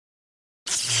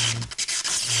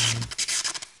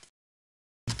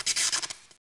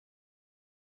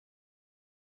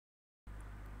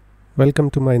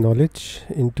Welcome to my knowledge.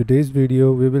 In today's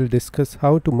video we will discuss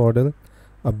how to model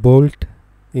a bolt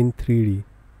in 3D.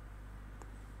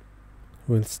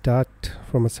 We'll start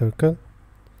from a circle.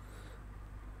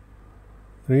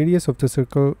 Radius of the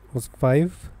circle was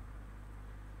 5.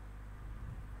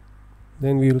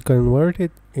 Then we will convert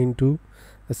it into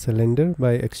a cylinder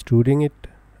by extruding it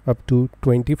up to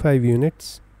 25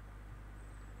 units.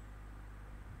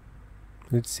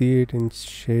 Let's see it in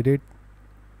shaded.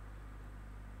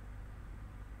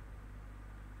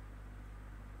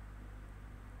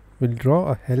 We'll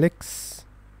draw a helix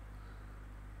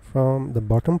from the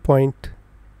bottom point,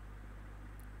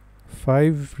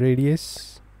 5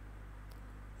 radius,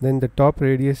 then the top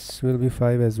radius will be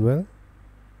 5 as well.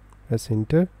 Press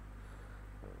enter.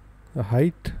 The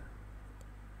height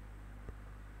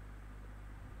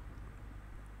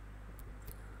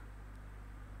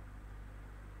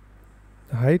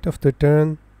of the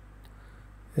turn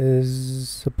is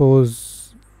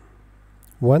suppose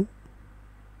 1.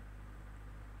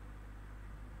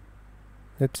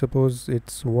 Let's suppose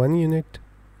it's 1 unit.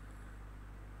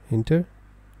 Enter.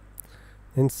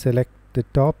 Then select the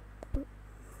top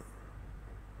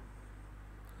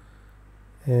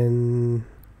and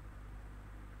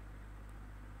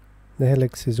the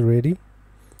helix is ready.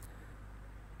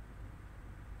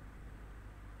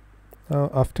 Now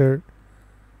after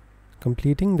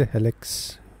completing the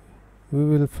helix, we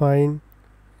will find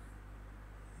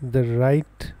the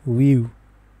right view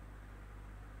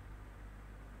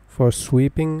for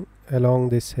sweeping along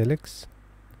this helix.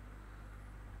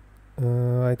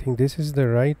 I think this is the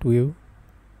right view.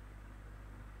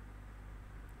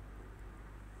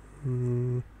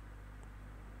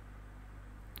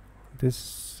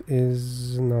 This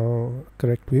is now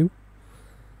correct view.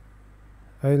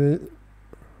 I'll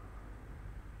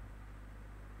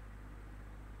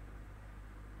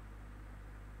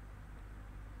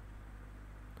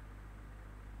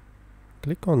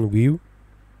click on view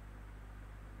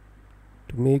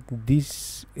to make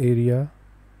this area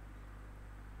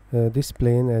this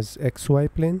plane as XY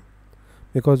plane,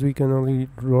 because we can only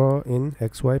draw in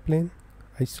XY plane.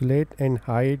 Isolate and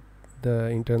hide the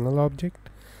internal object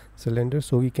cylinder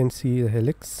so we can see the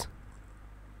helix.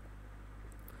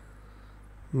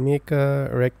 Make a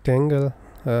rectangle.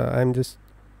 I'm just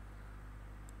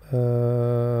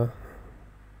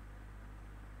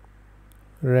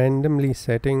randomly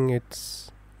setting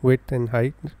its width and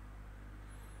height.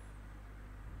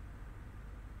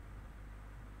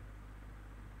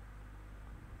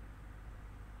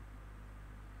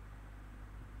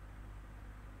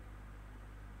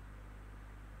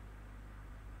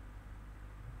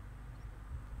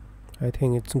 I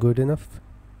think it's good enough.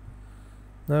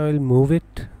 Now I'll move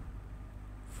it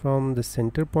from the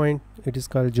center point, it is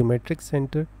called geometric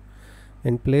center,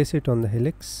 and place it on the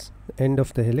helix, end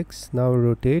of the helix. Now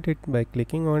rotate it by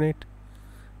clicking on it.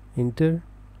 Enter.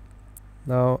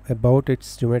 Now about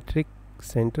its geometric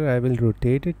center I will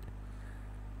rotate it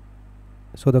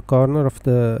so the corner of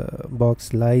the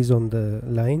box lies on the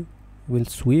line. We'll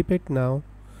sweep it now.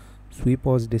 Sweep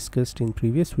was discussed in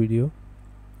previous video.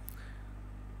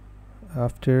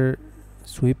 After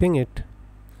sweeping it,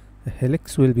 a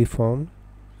helix will be formed.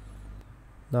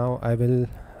 Now I will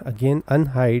again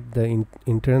unhide the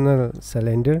internal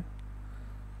cylinder.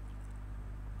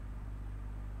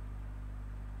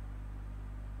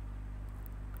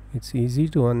 It's easy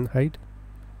to unhide.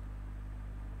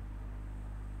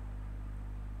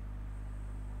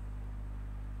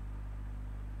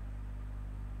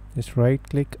 Just right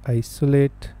click,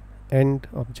 isolate, end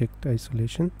object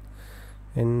isolation,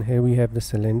 and here we have the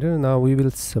cylinder. Now we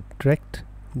will subtract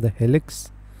the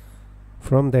helix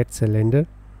from that cylinder.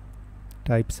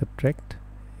 Type subtract,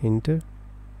 enter,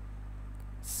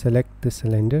 select the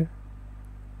cylinder,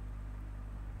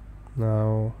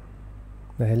 now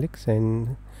the helix,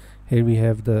 and here we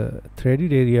have the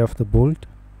threaded area of the bolt.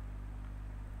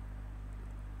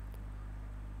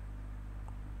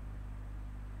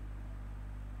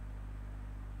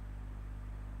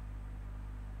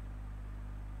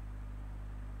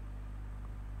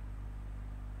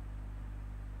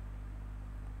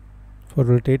 For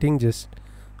rotating, just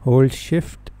hold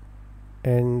shift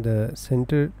and the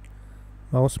center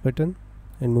mouse button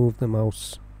and move the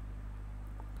mouse.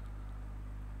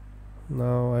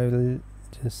 Now I will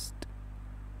just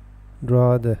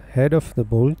draw the head of the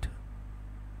bolt.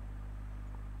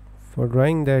 For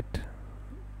drawing that,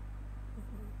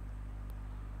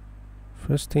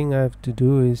 first thing I have to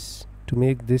do is to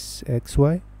make this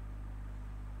XY.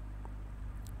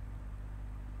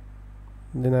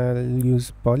 Then I'll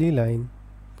use polyline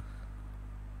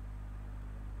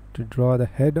to draw the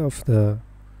head of the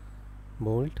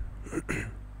bolt.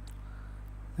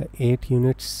 8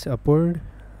 units upward,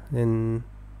 and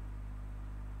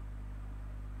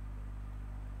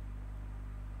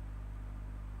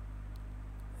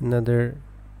another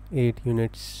 8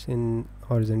 units in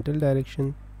horizontal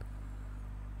direction.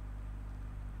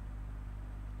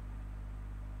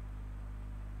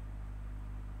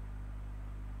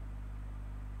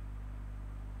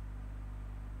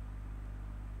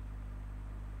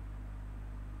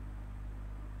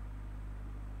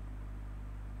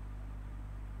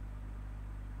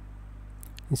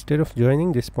 Instead of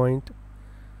joining this point,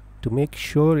 to make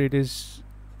sure it is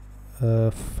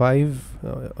 5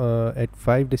 at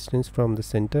 5 distance from the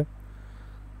center,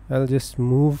 I'll just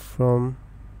move from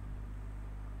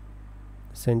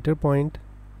center point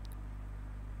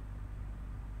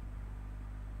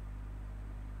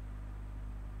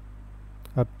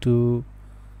up to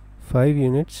 5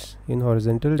 units in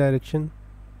horizontal direction.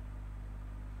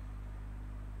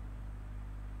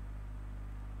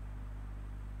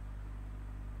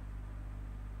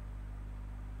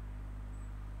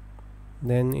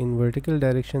 Then in vertical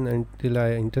direction until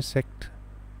I intersect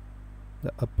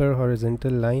the upper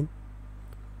horizontal line.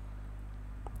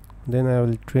 Then I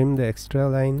will trim the extra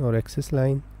line or excess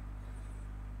line.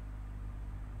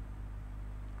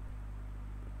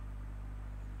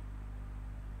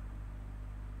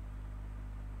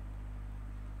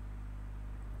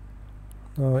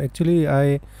 Actually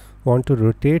I want to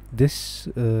rotate this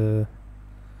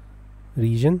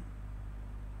region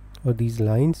or these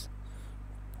lines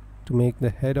to make the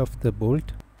head of the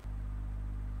bolt.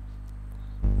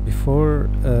 Before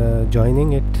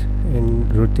joining it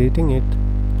and rotating it,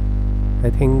 I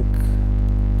think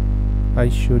I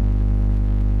should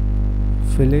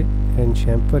fill it and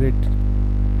chamfer it.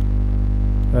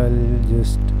 I'll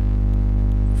just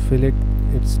fill it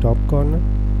its top corner,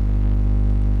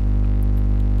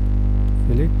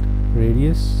 fill it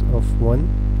radius of 1,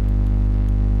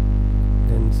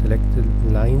 then select the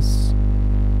lines.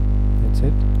 That's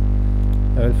it.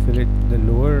 I will fill it the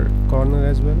lower corner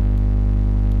as well.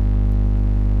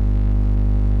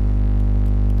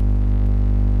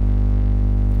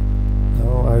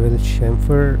 Now I will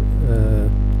chamfer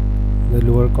the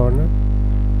lower corner,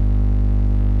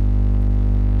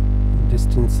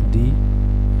 distance D,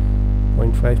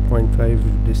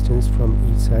 0.5 distance from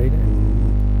each side,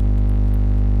 and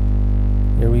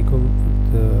here we go.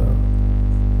 The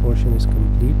portion is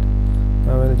complete.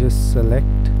 Now I'll just select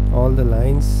all the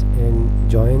lines and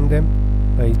join them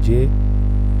by J.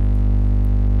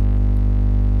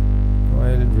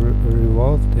 I'll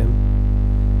revolve them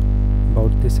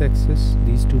about this axis,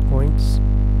 these 2 points.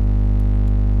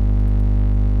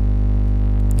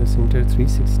 Just enter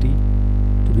 360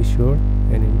 to be sure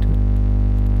and enter.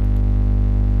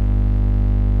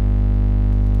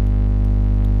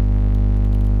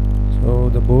 So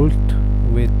the bolt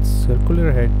with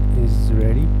circular head is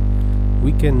ready.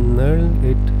 We can knurl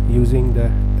it using the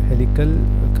helical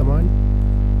command.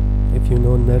 If you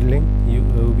know knurling,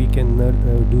 we can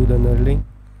do the knurling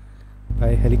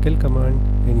by helical command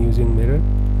and using mirror.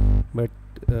 But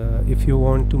if you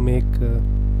want to make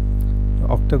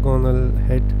octagonal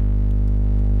head,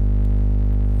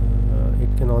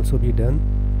 it can also be done.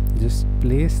 Just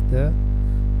place the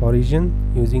origin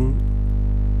using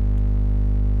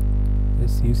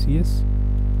this UCS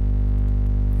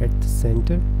at the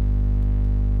center.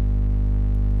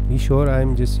 Be sure I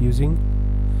am just using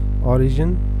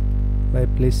origin by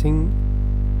placing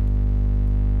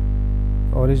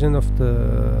origin of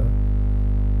the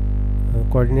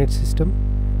coordinate system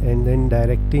and then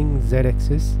directing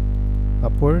z-axis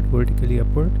upward, vertically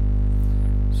upward.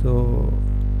 So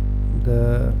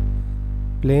the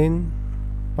plane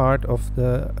part of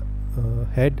the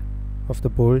head of the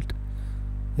bolt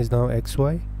is now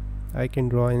XY. I can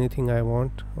draw anything I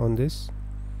want on this.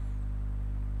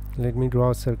 Let me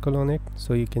draw a circle on it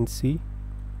so you can see.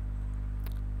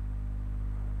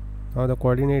 Now the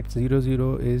coordinate 0,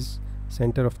 0 is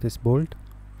center of this bolt.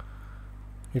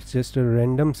 It's just a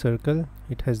random circle.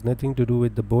 It has nothing to do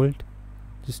with the bolt.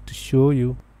 Just to show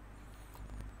you.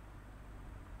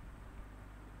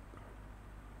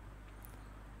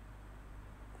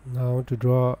 Now to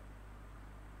draw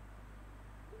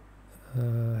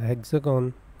a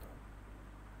hexagon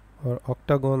or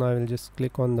octagon, I will just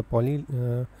click on the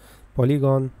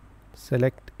polygon,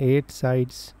 select 8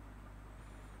 sides,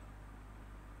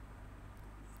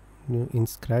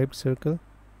 inscribed circle,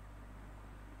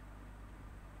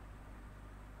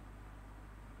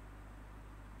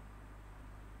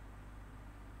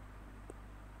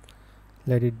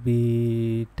 let it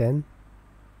be 10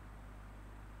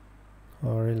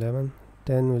 or 11.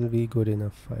 10 will be good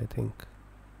enough, I think.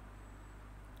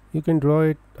 You can draw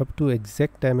it up to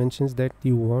exact dimensions that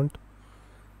you want.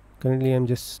 Currently I'm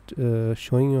just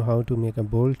showing you how to make a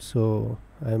bolt, so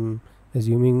I'm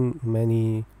assuming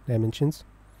many dimensions.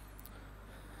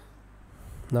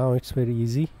 Now it's very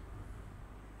easy.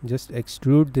 Just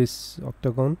extrude this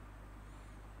octagon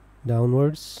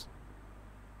downwards,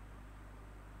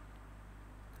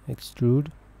 extrude,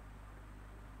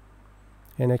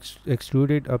 and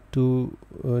extrude it up to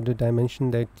the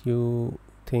dimension that you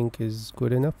think is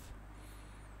good enough.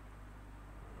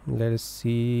 Let us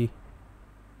see.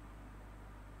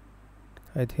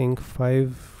 I think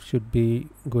 5 should be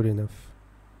good enough.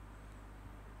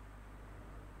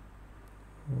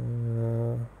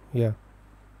 Yeah,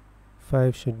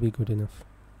 5 should be good enough.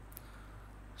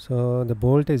 So the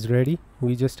bolt is ready.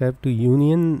 We just have to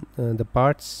union the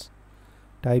parts,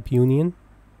 type union.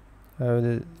 I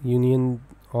will union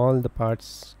all the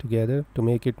parts together to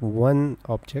make it one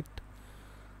object,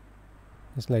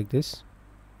 just like this.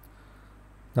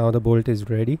 Now the bolt is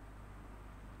ready.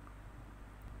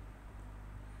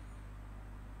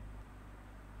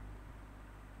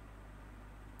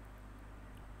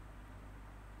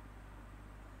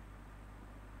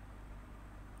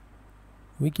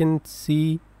 We can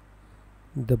see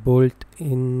the bolt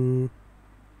in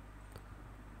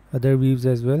other views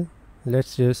as well.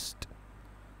 Let's just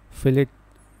fillet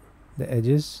the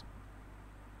edges.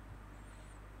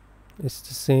 It's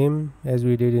the same as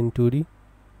we did in 2D.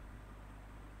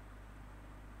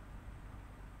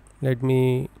 Let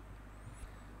me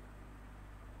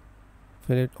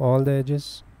fillet all the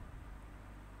edges.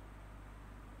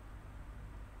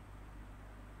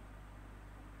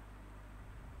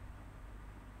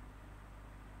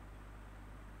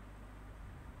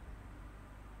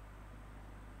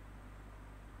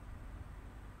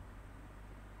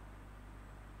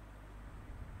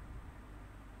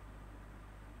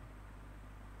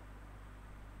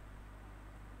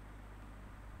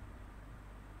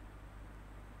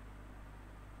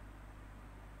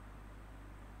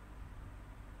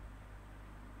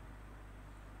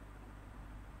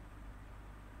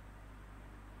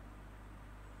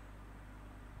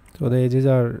 So the edges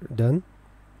are done.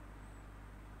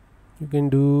 You can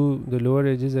do the lower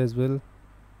edges as well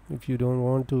if you don't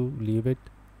want to leave it.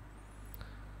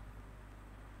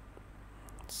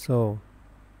 So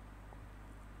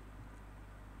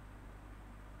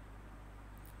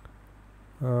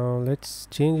let's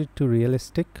change it to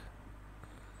realistic.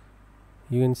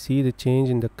 You can see the change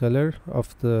in the color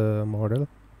of the model.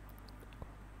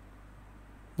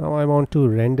 Now I want to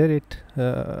render it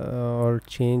or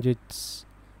change its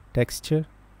texture.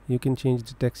 You can change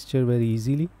the texture very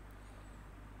easily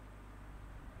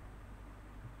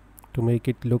to make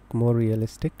it look more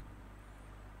realistic.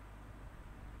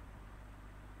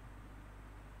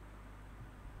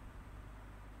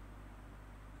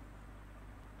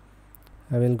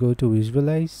 I will go to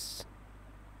visualize.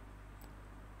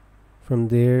 From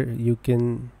there you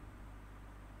can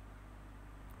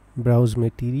browse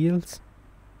materials.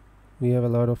 We have a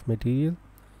lot of material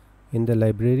in the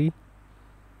library.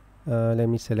 Let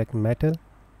me select metal.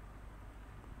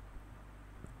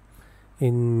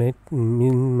 In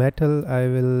metal I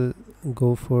will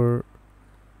go for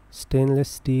stainless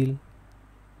steel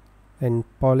and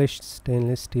polished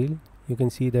stainless steel. You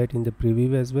can see that in the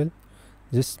preview as well.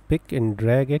 Just pick and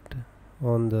drag it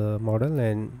on the model,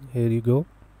 and here you go.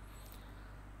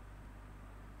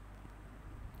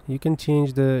 You can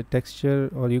change the texture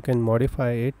or you can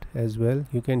modify it as well.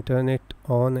 You can turn it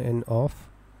on and off.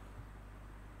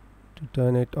 To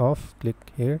turn it off,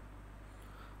 click here.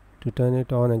 To turn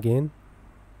it on again,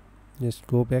 just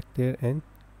go back there and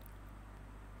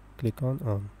click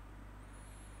on.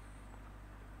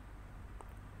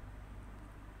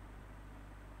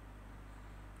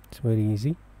 It's very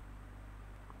easy.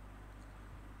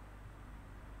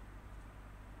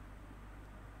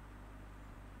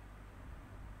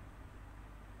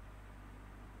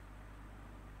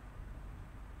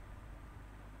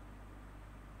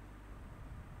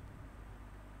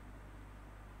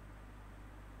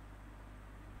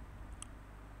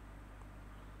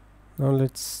 Now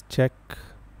let's check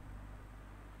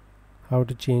how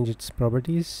to change its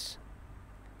properties,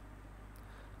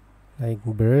 like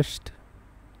brushed.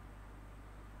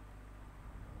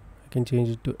 I can change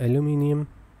it to aluminum,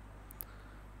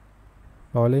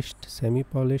 polished,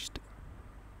 semi-polished.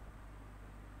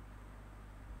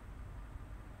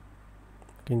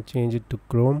 I can change it to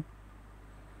chrome.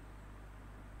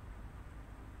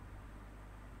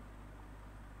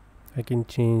 I can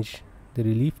change the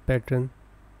relief pattern.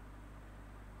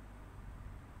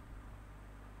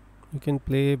 You can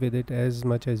play with it as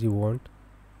much as you want.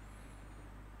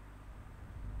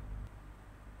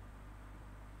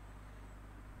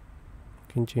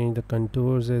 can change the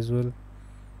contours as well.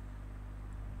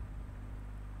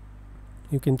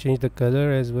 You can change the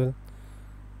color as well.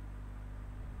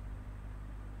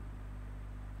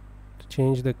 To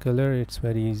change the color, it's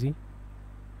very easy.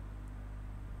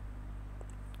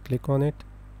 Click on it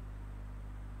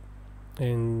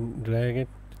and drag it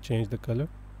to change the color.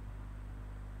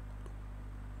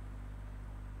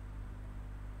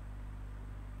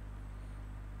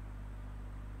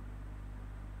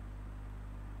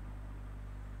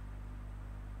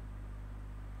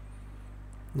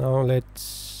 Now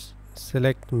let's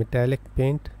select metallic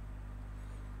paint.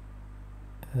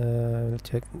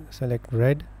 Select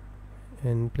red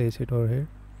and place it over here.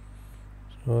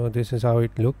 So this is how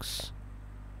it looks.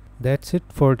 That's it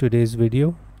for today's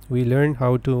video. We learned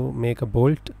how to make a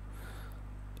bolt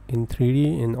in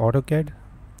 3D in AutoCAD.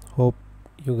 Hope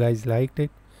you guys liked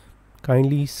it.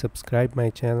 Kindly subscribe my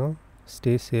channel.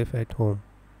 Stay safe at home.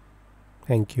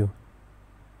 Thank you.